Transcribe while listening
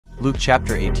Luke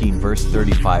chapter 18 verse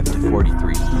 35 to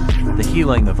 43. The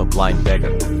healing of a blind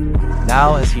beggar.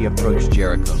 Now as he approached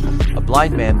Jericho, a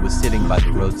blind man was sitting by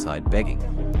the roadside begging.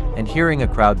 And hearing a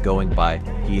crowd going by,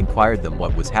 he inquired them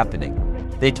what was happening.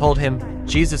 They told him,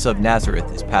 Jesus of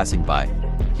Nazareth is passing by.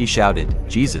 He shouted,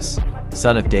 Jesus,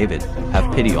 Son of David,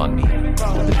 have pity on me.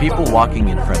 The people walking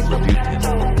in front rebuked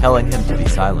him, telling him to be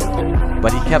silent.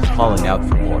 But he kept calling out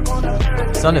for more.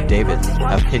 Son of David,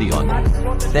 have pity on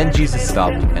me. Then Jesus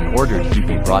stopped and ordered he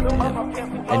be brought to him.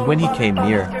 And when he came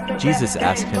near, Jesus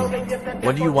asked him,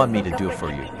 What do you want me to do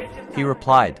for you? He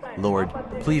replied, Lord,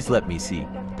 please let me see.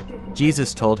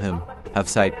 Jesus told him, Have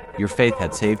sight, your faith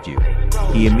had saved you.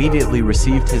 He immediately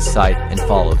received his sight and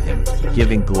followed him,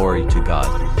 giving glory to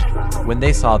God. When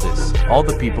they saw this, all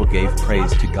the people gave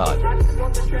praise to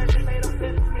God.